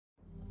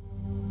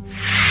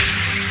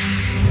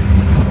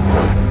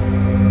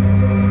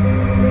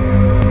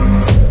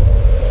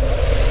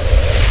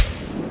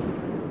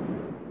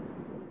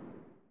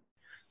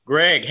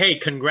Greg, hey,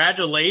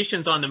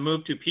 congratulations on the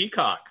move to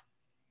Peacock.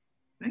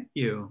 Thank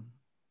you.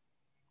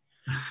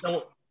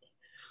 So,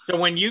 so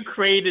when you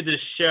created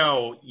this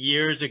show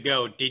years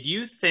ago, did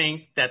you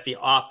think that the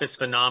Office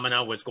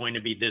phenomena was going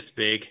to be this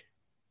big?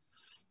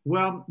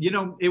 Well,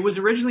 it was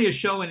originally a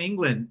show in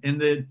England, and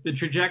the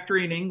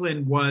trajectory in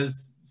England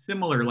was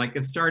similar. Like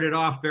it started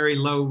off very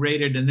low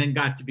rated and then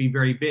got to be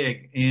very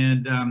big.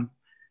 And when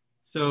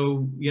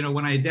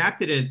I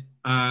adapted it,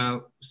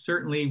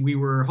 certainly we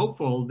were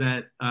hopeful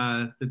that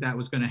that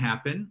was going to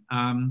happen.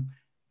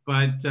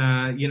 But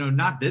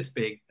not this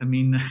big. I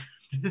mean,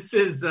 this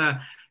is, on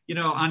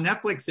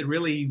Netflix, it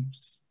really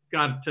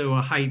got to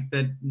a height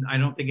that I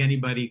don't think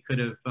anybody could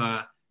have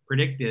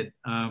predicted.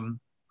 But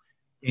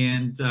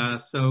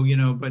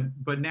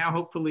now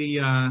hopefully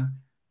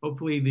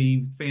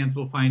the fans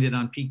will find it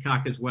on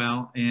Peacock as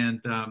well.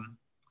 And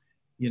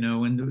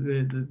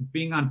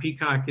being on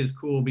Peacock is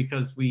cool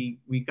because we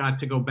got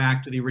to go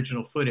back to the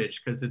original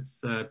footage because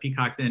it's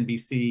Peacock's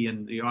NBC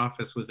and The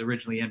Office was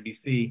originally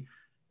NBC.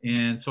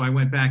 And so I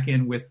went back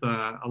in with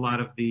a lot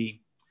of the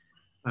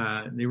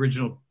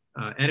original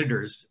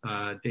editors,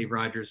 Dave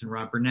Rogers and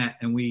Rob Burnett,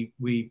 and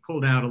we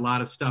pulled out a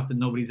lot of stuff that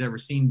nobody's ever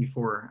seen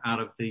before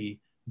out of the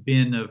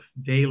bin of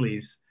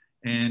dailies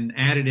and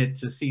added it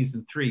to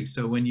season 3.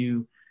 So when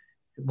you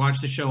watch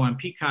the show on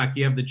Peacock,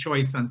 you have the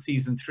choice on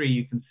season 3.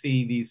 You can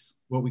see these,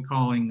 what we're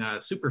calling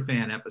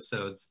superfan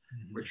episodes,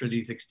 which are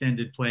these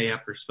extended play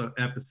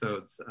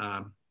episodes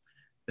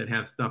that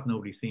have stuff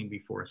nobody's seen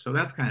before. So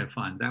that's kind of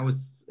fun. That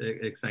was an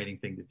exciting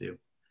thing to do.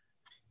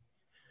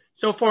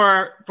 So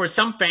for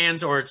some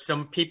fans or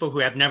some people who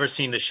have never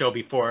seen the show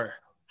before,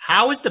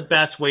 how is the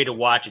best way to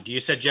watch it? Do you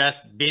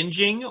suggest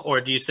binging,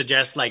 or do you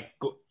suggest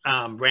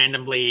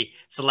randomly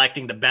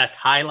selecting the best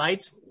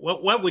highlights?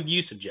 What would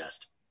you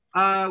suggest?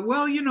 I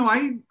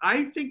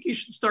think you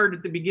should start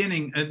at the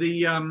beginning.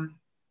 The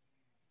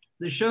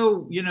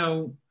show,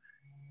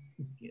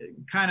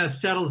 kind of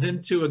settles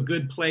into a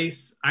good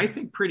place, I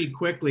think, pretty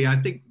quickly. I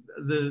think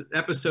the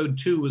episode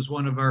 2 was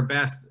one of our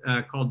best,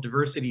 called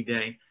Diversity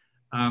Day.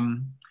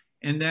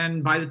 And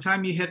then by the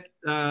time you hit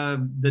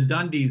the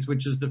Dundies,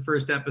 which is the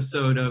first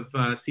episode of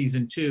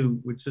season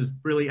 2, which is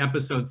really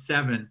episode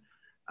 7,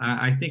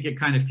 I think it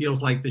kind of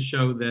feels like the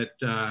show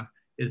that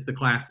is the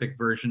classic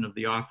version of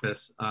The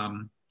Office.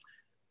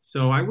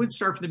 So I would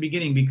start from the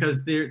beginning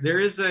because there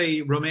is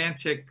a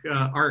romantic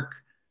arc,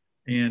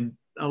 and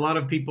a lot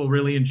of people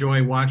really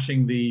enjoy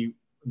watching the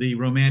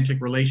romantic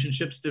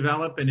relationships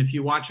develop. And if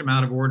you watch them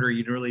out of order,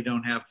 you really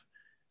don't have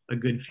a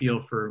good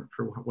feel for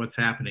what's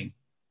happening.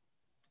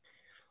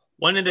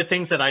 One of the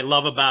things that I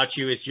love about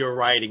you is your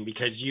writing,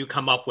 because you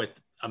come up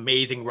with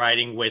amazing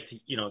writing with,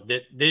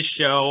 this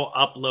show,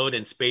 Upload,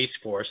 and Space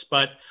Force.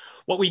 But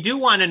what we do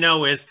want to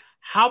know is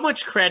how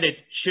much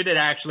credit should it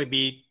actually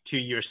be to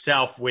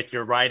yourself with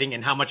your writing,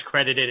 and how much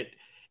credit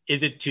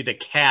is it to the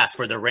cast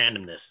for the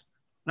randomness?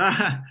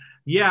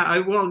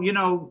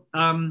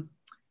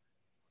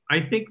 I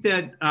think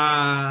that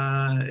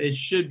it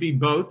should be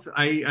both.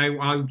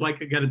 I would like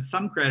to get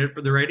some credit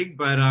for the writing,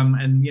 but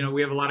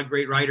we have a lot of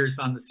great writers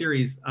on the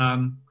series.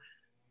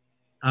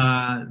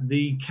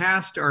 The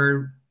cast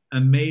are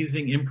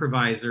amazing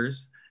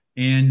improvisers,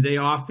 and they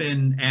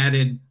often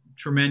added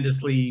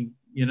tremendously,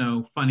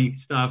 funny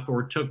stuff,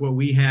 or took what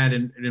we had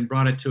and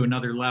brought it to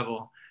another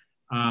level.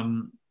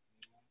 Kind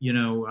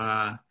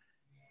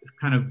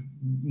of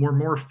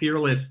more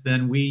fearless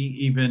than we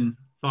even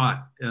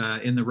thought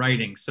in the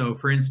writing. So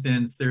for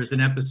instance, there's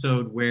an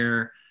episode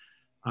where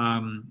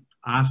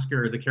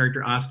Oscar, the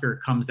character Oscar,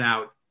 comes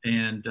out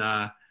and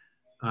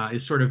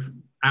is sort of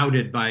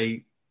outed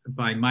by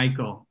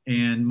Michael,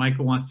 and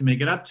Michael wants to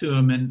make it up to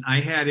him. And I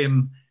had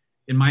him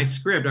in my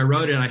script, I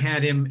wrote it, I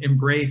had him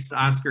embrace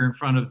Oscar in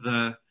front of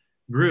the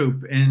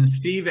group, and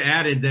Steve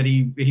added that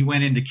he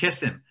went in to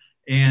kiss him.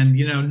 And,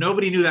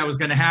 nobody knew that was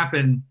going to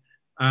happen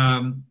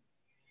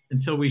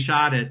until we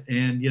shot it.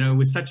 And, it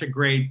was such a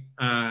great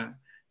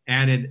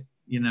added,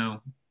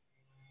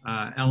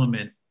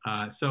 element.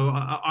 So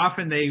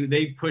often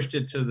they pushed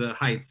it to the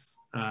heights,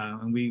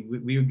 and we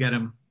would get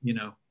them,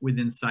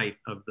 within sight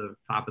of the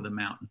top of the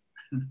mountain.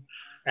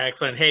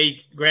 Excellent. Hey,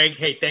 Greg,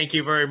 thank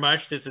you very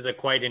much. This is a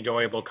quite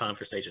enjoyable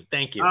conversation.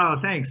 Thank you. Oh,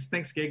 thanks.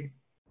 Thanks, Gig.